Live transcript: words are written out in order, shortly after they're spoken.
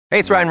Hey,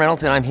 it's Ryan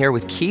Reynolds, and I'm here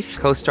with Keith,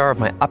 co-star of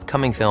my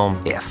upcoming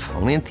film, If,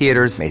 only in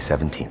theaters May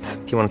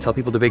 17th. Do you want to tell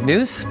people the big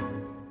news?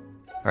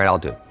 All right, I'll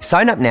do it.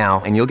 Sign up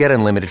now and you'll get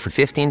unlimited for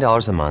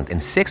 $15 a month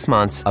and 6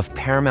 months of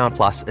Paramount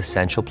Plus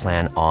Essential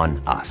Plan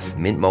on us.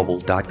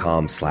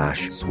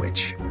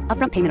 MintMobile.com/switch.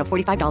 Upfront payment of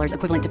 $45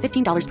 equivalent to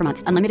 $15 per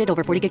month. Unlimited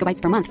over 40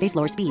 gigabytes per month. Face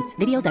lower speeds.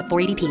 Videos at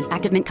 480p.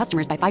 Active Mint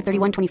customers by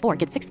 531.24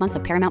 get 6 months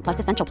of Paramount Plus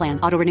Essential Plan.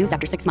 Auto renews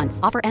after 6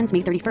 months. Offer ends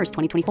May 31st,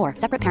 2024.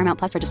 Separate Paramount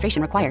Plus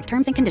registration required.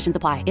 Terms and conditions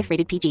apply if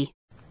rated PG.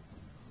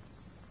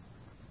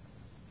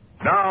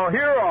 Now,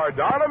 here are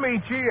Don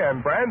Amici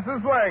and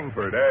Francis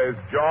Langford as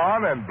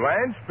John and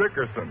Blanche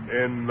Bickerson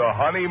in The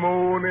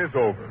Honeymoon is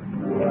Over.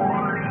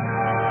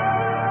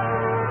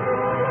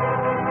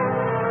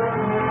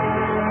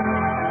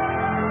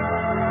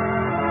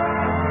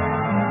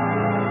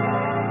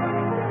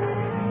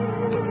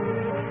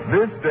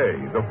 This day,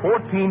 the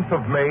 14th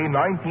of May,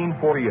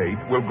 1948,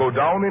 will go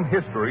down in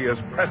history as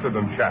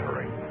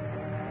precedent-shattering.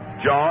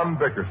 John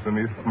Bickerson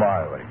is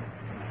smiling.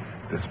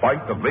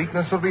 Despite the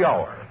lateness of the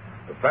hour,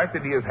 the fact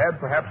that he has had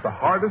perhaps the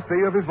hardest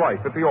day of his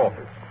life at the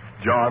office,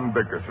 John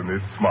Bickerson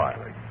is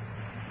smiling.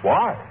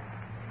 Why?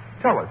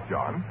 Tell us,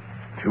 John.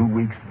 2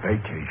 weeks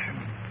vacation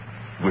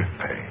with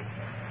pay.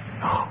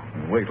 Oh,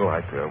 wait till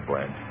I tell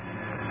Blanche.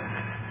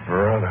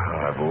 Brother,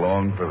 I've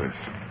longed for this.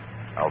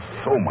 I'll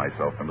sew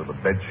myself into the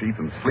bed sheets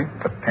and sleep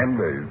for 10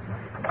 days.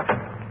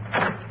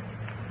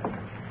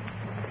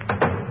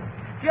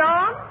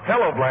 John?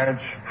 Hello,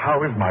 Blanche.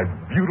 How is my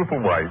beautiful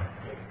wife?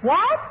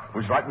 What?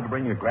 Would you like me to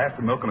bring you a glass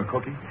of milk and a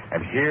cookie?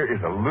 And here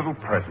is a little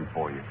present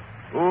for you.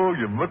 Oh,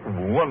 you look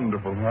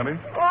wonderful, honey.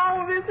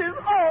 Oh, this is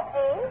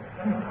awful.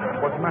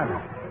 What's the matter?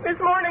 This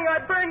morning I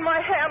burned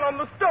my hand on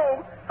the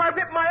stove. I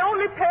ripped my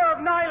only pair of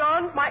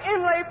nylons, my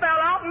inlay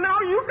fell out, and now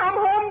you come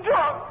home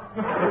drunk.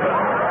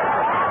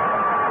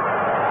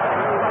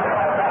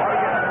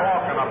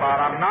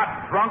 I'm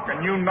not drunk,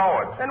 and you know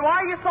it. Then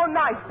why are you so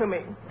nice to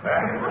me?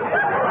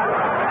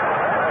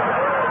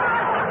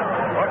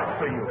 What's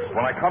the use?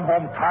 When I come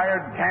home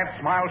tired and can't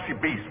smile, she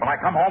beats. When I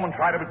come home and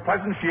try to be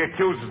pleasant, she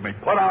accuses me.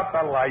 Put out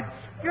the lights.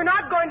 You're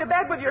not going to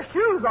bed with your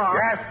shoes on.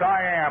 Yes,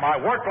 I am. I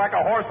work like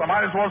a horse. I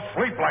might as well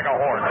sleep like a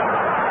horse.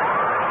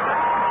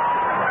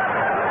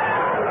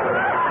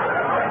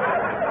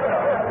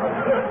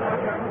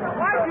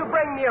 Why did you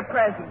bring me a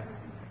present?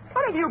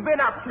 What have you been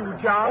up to,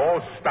 John?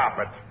 Oh, stop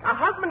it. A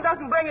husband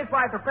doesn't bring his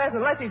wife a present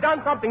unless he's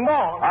done something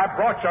wrong. I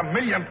brought you a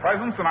million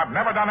presents, and I've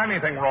never done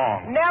anything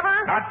wrong.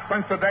 Never? Not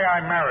since the day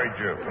I married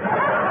you.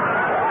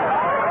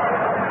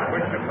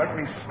 Wish you'd let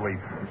me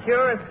sleep.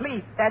 Sure,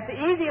 asleep. That's the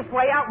easiest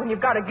way out when you've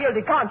got a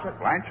guilty conscience.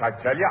 Blanche, I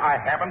tell you, I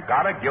haven't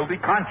got a guilty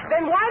conscience.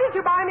 Then why did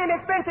you buy me an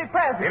expensive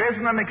present? It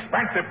isn't an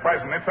expensive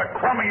present. It's the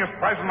crummiest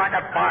present I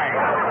could find.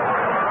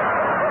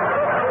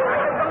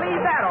 I can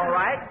believe that, all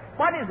right.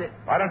 What is it?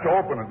 Why don't you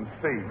open it and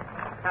see?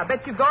 I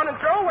bet you've gone and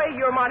thrown away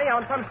your money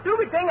on some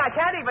stupid thing I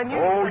can't even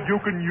use. Oh, you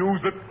can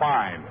use it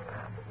fine.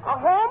 A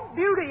home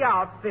beauty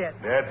outfit.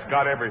 It's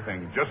got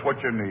everything, just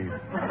what you need.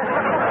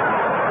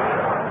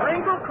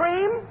 Wrinkle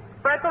cream,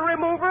 freckle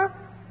remover,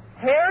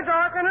 hair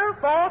darkener,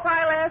 false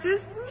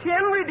eyelashes,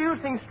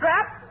 chin-reducing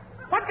strap.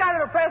 What kind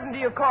of a present do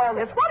you call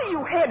this? What are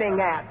you hinting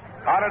at?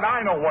 How did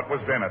I know what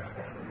was in it?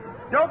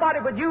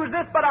 Nobody would use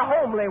this but a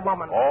homely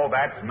woman. Oh,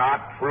 that's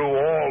not true.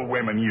 All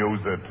women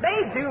use it.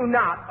 They do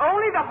not.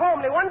 Only the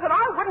homely ones, and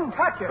I wouldn't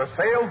touch it. The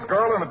sales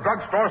girl in the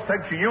drugstore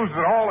said she uses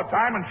it all the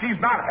time, and she's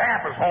not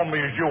half as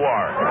homely as you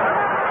are.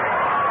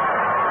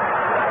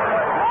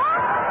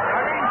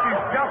 I mean,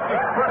 she's just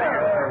as pretty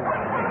as you.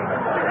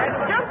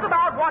 That's just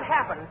about what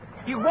happened.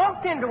 You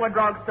walked into a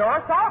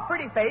drugstore, saw a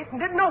pretty face, and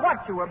didn't know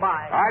what you were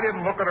buying. I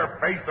didn't look at her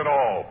face at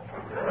all.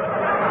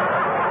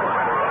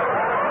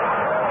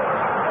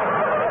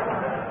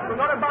 If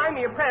you're going to buy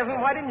me a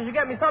present, why didn't you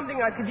get me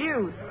something I could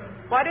use?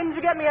 Why didn't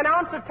you get me an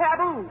ounce of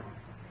Taboo?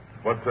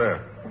 What's that?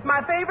 It's my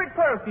favorite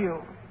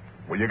perfume.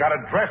 Well, you got a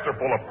dresser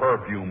full of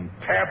perfume.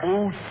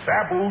 Taboo,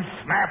 Sabu,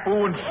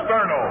 Snafu, and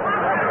Sterno.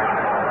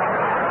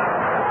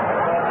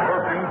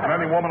 Perfumes from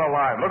any woman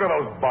alive. Look at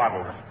those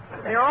bottles.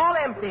 They're all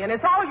empty, and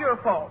it's all your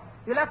fault.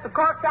 You left the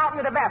corks out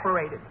and it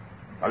evaporated.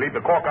 I leave the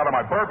cork out of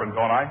my bourbon,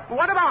 don't I?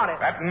 What about it?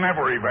 That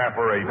never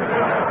evaporates.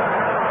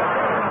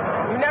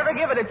 You never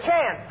give it a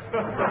chance.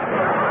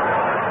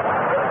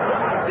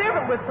 It's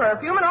different with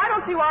perfume, and I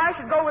don't see why I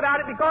should go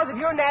without it because of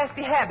your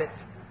nasty habits.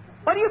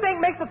 What do you think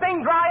makes the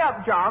thing dry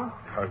up, John?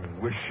 I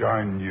wish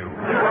I knew.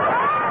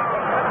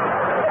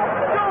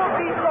 Don't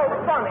be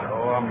so funny.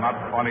 Oh, I'm not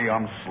funny.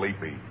 I'm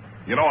sleepy.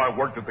 You know, I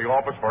worked at the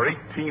office for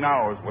 18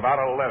 hours without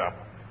a let-up.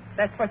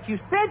 That's what you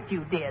said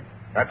you did.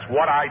 That's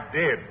what I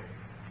did.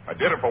 I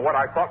did it for what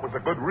I thought was a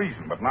good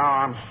reason, but now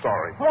I'm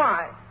sorry.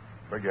 Why?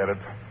 Forget it.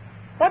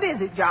 What is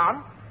it,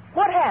 John?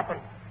 What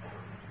happened?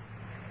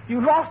 You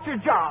lost your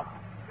job.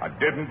 I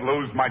didn't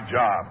lose my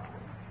job.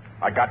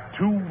 I got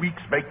 2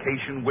 weeks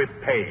vacation with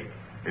pay.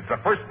 It's the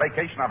first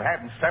vacation I've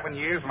had in 7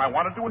 years, and I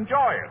wanted to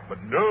enjoy it.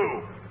 But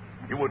no,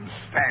 you wouldn't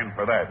stand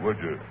for that, would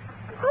you?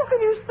 How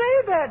can you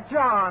say that,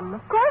 John?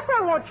 Of course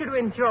I want you to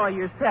enjoy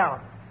yourself.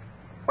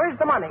 Where's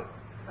the money?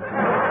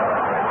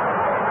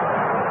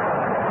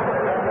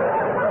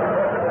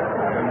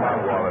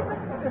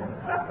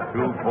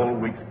 whole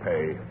week's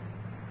pay.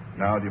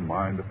 Now, do you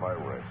mind if I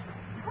rest?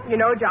 You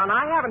know, John,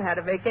 I haven't had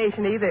a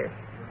vacation either.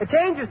 A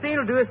change of scene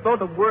will do us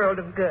both a world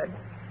of good.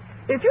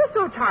 If you're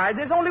so tired,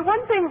 there's only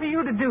one thing for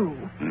you to do.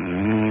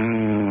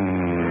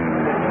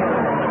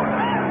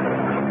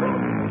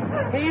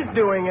 He's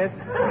doing it.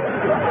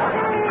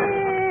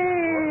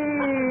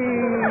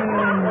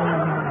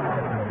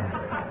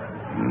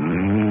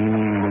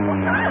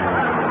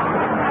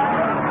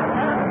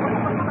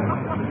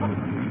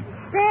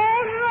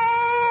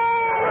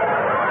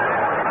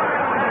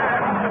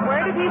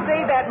 Where did he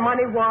say that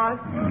money was?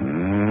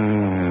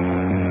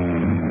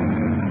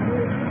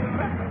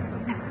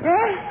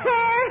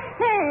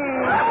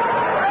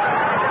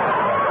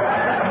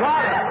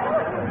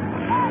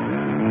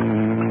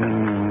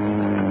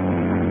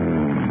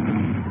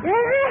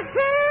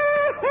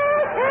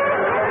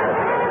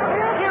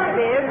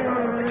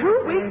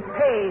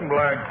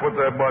 Put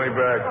that money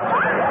back. I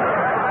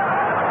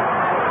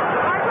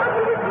thought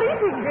you were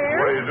sleeping, dear.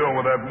 What are you doing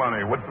with that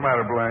money? What's the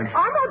matter, Blanche?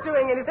 I'm not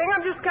doing anything.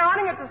 I'm just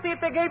counting it to see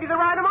if they gave you the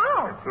right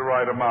amount. It's the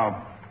right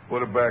amount.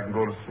 Put it back and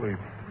go to sleep.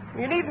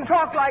 You needn't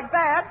talk like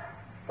that.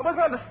 I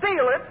wasn't going to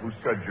steal it. Who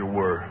said you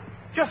were?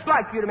 Just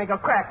like you to make a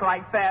crack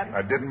like that.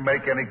 I didn't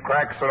make any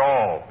cracks at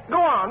all. Go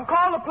on,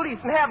 call the police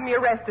and have me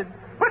arrested.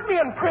 Put me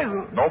in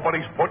prison.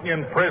 Nobody's putting you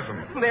in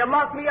prison. They'll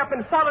lock me up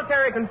in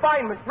solitary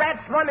confinement.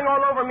 Rats running all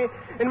over me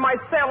in my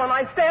cell, and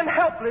I stand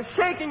helpless,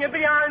 shaking at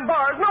the iron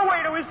bars. No way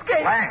to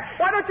escape. Blanche.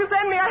 Why don't you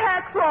send me a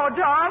hacksaw,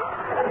 John?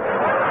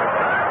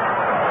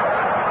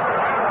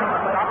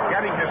 Stop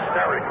getting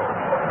hysterical.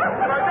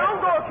 Now,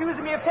 don't go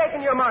accusing me of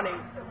taking your money.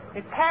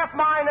 It's half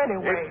mine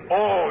anyway. It's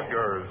all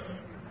yours.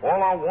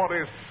 All I want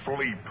is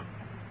sleep.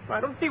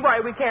 I don't see why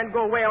we can't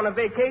go away on a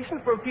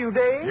vacation for a few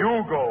days.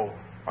 You go.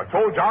 I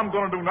told you I'm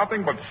going to do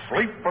nothing but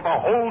sleep for the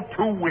whole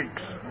 2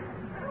 weeks.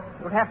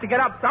 We'll have to get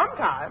up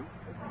sometime.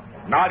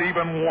 Not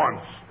even once.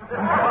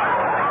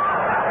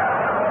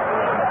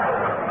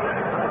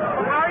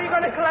 How are you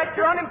going to collect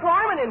your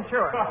unemployment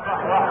insurance?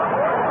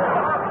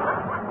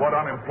 What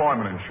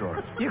unemployment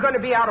insurance? You're going to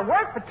be out of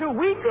work for 2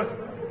 weeks.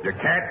 You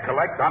can't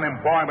collect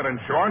unemployment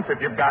insurance if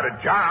you've got a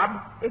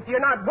job. If you're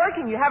not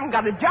working, you haven't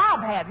got a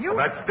job, have you?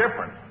 Well, that's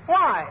different.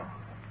 Why?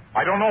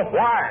 I don't know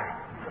why.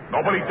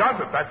 Nobody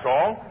does it, that's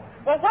all.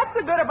 Well, what's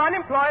the good of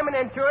unemployment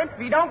insurance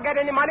if you don't get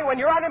any money when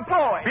you're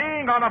unemployed?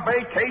 Being on a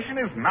vacation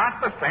is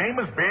not the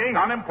same as being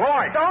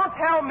unemployed. Don't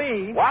tell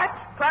me. What?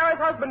 Clara's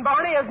husband,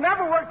 Barney, has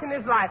never worked in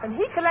his life, and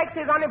he collects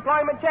his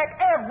unemployment check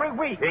every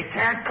week. He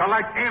can't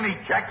collect any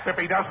checks if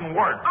he doesn't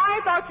work.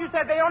 I thought you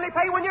said they only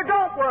pay when you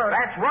don't work.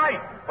 That's right.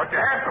 But you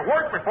have to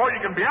work before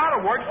you can be out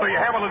of work, so you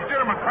have a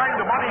legitimate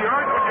kind of money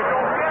earned when you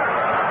don't get it.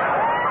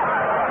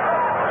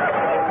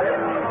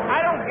 I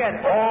don't get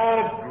it.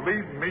 Oh,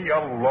 leave me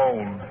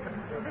alone.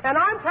 And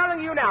I'm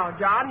telling you now,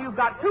 John, you've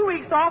got 2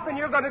 weeks off, and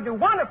you're going to do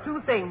one of two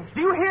things.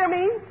 Do you hear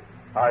me?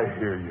 I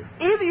hear you.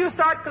 Either you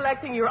start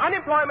collecting your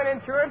unemployment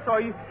insurance,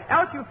 or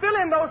else you fill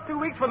in those 2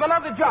 weeks with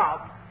another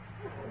job.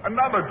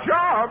 Another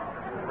job?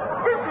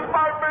 This is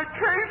my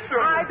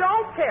vacation. I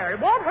don't care. It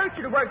won't hurt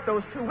you to work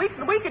those 2 weeks,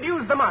 and we could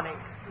use the money.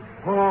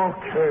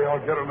 Okay,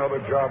 I'll get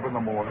another job in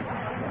the morning.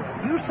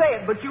 You say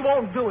it, but you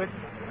won't do it.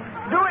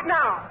 Do it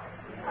now.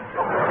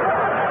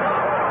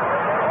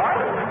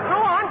 Go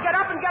on, get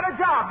up and get a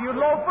job, you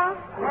loafer.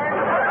 What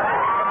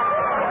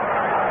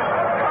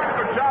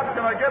kind of job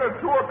can I get at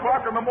 2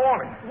 o'clock in the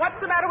morning? What's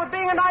the matter with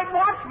being a night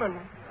watchman?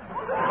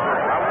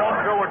 I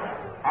won't do it.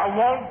 I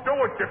won't do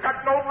it. You've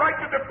got no right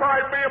to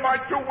deprive me of my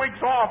 2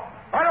 weeks off.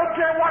 I don't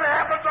care what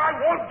happens. I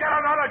won't get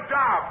another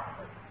job.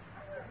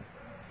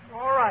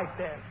 All right,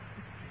 then.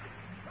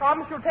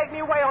 Promise you'll take me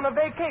away on a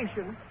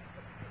vacation.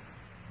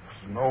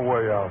 There's no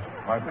way out.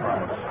 I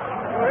promise.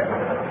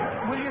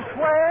 Will you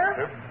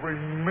swear? Every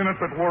minute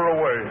that we're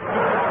away.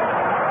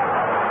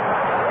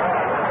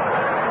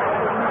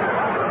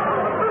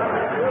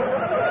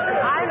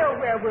 I know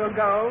where we'll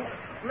go.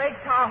 Lake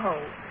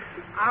Tahoe.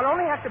 I'll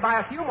only have to buy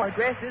a few more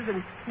dresses,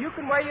 and you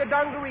can wear your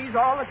dungarees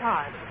all the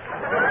time.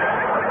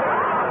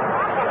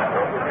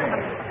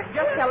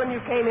 Just tell him you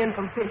came in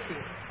from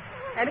fishing.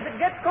 And if it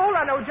gets cold,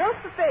 I know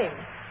just the thing.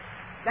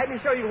 Let me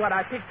show you what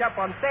I picked up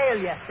on sale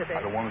yesterday.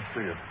 I don't want to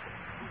see it.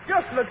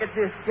 Just look at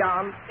this,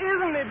 John.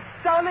 Isn't it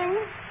stunning?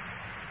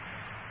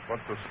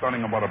 What's so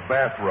stunning about a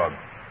bath rug?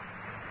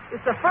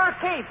 It's a fur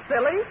cape,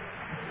 silly.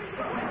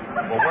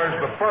 Well, where's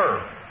the fur?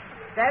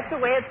 That's the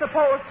way it's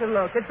supposed to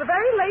look. It's the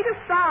very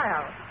latest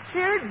style.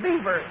 Sheared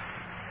beaver.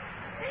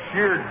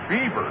 Sheared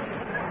beaver?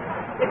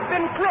 It's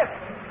been clipped.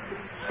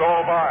 So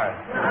have I.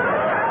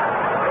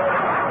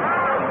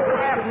 You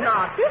have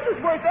not. This is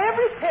worth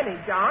every penny,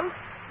 John.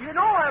 You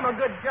know I'm a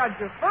good judge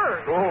of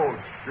furs. Oh,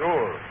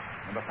 sure.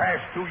 In the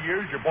past 2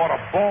 years, you bought a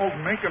bald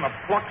mink and a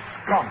plucked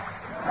skunk.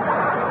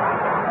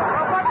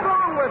 Now, what's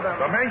wrong with them?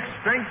 The mink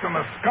stinks and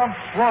the skunk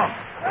shrunk.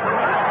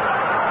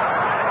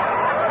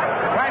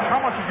 Blanche, how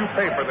much did you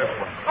pay for this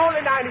one? Only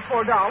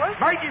 $94. $94?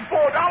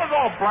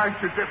 Oh, Blanche,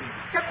 you didn't.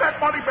 Get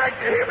that money back.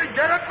 You hear me?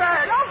 Get it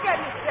back. Don't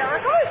get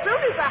hysterical. As soon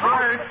as the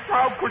house... Blanche,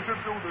 how could you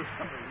do this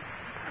to me?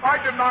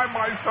 I deny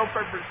myself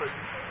everything.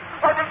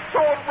 I've been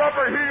sewing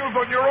rubber heels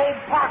on your old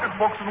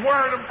pocketbooks and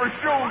wearing them for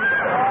shoes.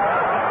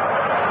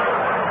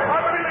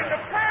 I've been eating the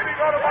padding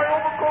out of my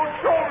overcoat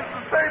shoulders to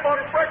save on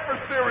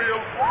breakfast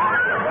cereal.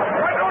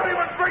 I don't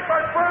even drink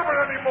my bourbon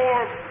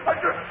anymore. I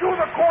just chew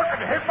the cork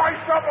and hit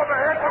myself on the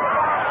head with a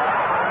rock.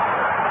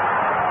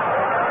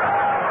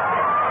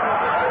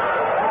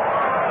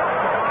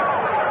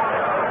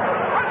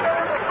 I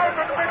never spent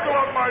a nickel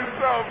on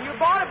myself. You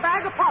bought a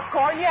bag of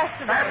popcorn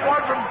yesterday. That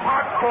wasn't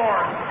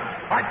popcorn.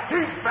 My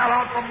teeth fell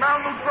out from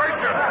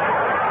malnutrition.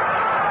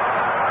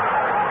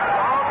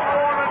 I'm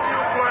warning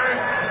you,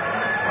 Blanche.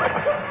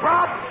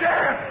 Drop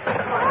dead.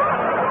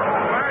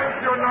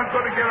 Blanche, you're not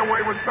going to get away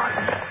with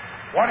something.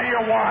 What do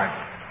you want?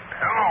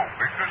 Hello,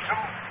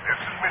 Bickerson. This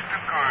is Mr.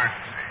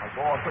 Guernsey.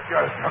 Go on.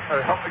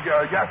 Help me.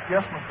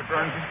 Yes, Mr.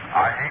 Guernsey.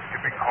 I hate to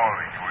be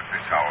calling you at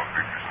this hour,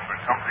 Bickerson, but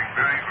something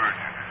very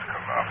urgent has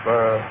come up.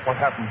 What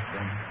happened, Mr.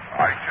 Guernsey?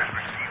 I just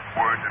received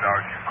word that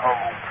our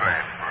Chicago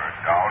plant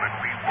burned down and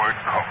we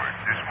weren't covered.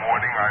 This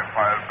morning I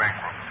filed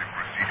bankruptcy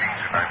proceedings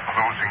and I'm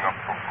closing up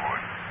for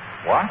good.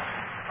 What?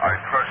 I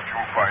trust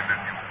you'll find a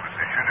new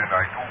position and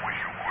I do wish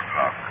you good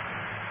luck.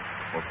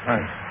 Well,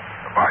 thanks.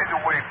 By the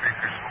way,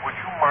 Bickerson, would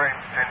you mind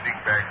sending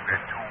back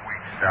that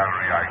 2-week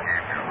salary I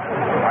gave you?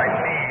 I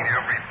need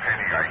every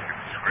penny I can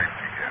scrape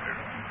together.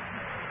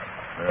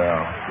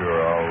 Yeah,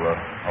 sure.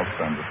 I'll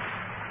send it.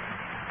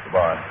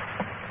 Goodbye.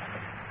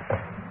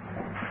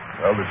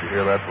 Well, did you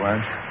hear that,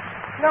 Blanche?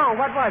 No,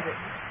 what was it?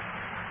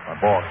 My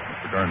boss,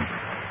 Mr. Guernsey,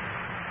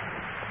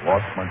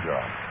 lost my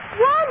job.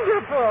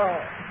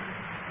 Wonderful.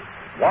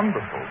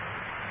 Wonderful.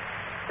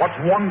 What's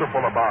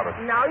wonderful about it?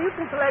 Now you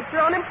can collect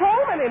your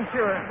unemployment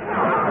insurance.